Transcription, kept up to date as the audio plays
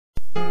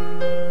All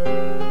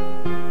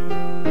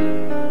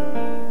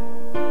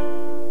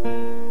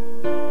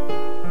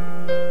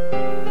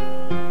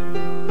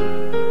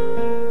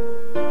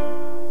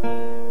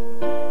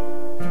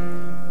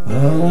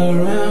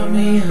around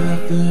me are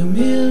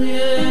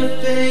familiar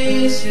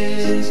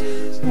faces,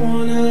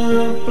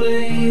 worn-out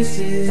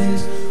places,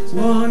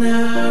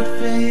 worn-out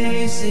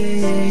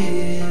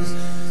faces,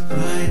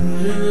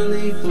 riding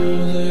early for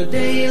the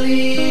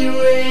daily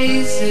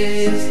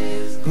races,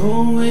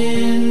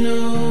 going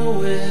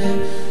nowhere,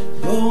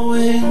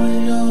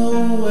 going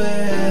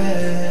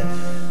nowhere.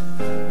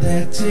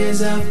 Their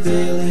tears are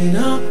filling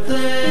up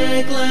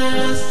their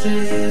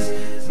glasses,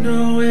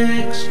 no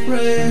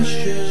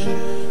expression,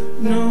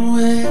 no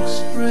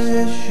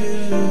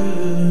expression.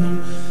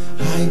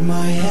 Hide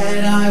my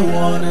head, I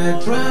wanna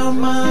drown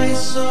my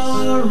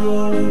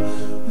sorrow.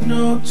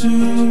 No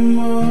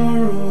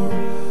tomorrow,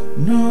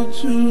 no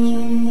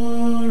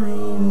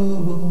tomorrow.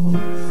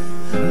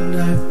 And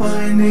I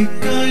find it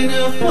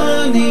kinda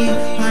funny,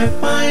 I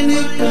find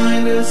it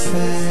kinda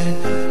sad.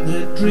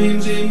 The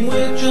dreams in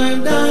which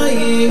I'm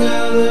dying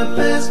are the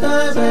best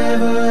I've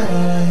ever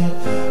had.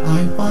 I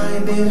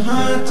find it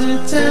hard to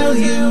tell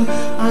you,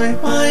 I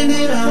find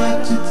it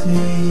hard to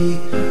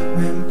take.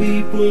 When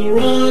people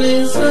run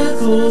in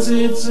circles,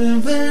 it's a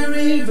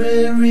very,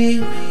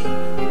 very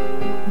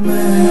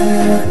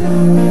mad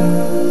world.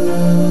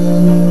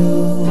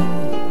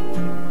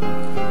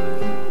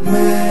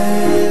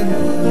 Mad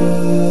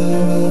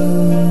world.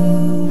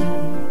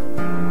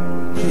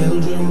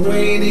 Children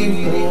waiting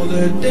for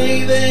the day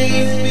they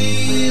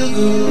feel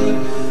good.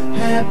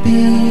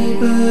 Happy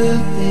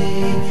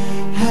birthday,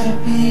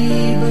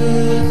 happy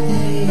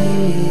birthday.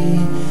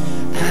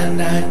 And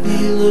I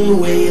feel the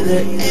way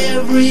that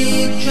every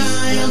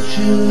child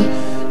should.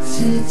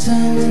 Sit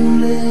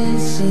and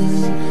listen,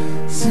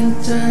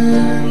 sit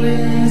and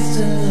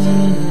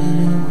listen.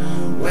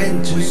 Went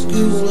to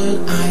school and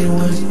I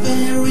was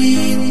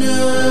very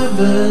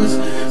nervous.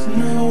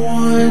 No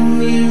one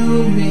knew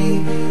me,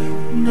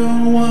 no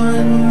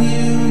one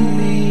knew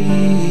me.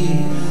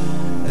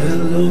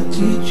 Hello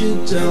teacher,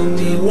 tell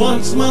me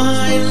what's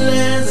my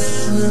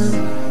lesson.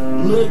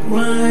 Look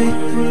right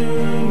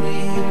through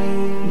me,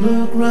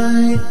 look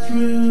right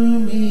through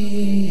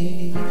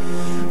me.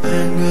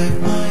 And I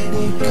find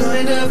it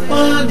kinda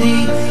funny,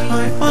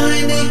 I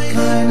find it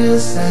kinda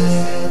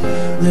sad.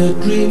 The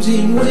dreams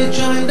in which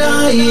I'm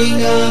dying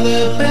are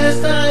the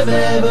best I've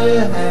ever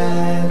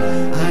had.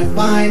 I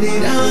find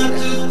it hard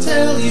to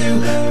tell you,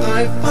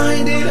 I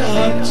find it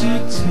hard to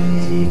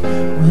take.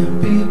 When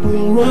people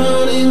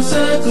run in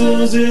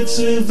circles, it's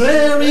a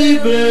very,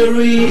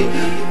 very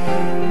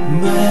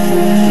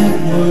mad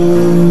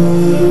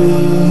world.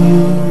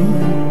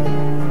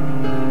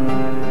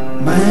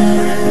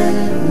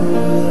 Mad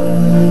world.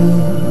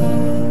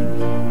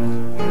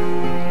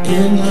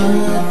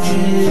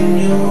 Enlarging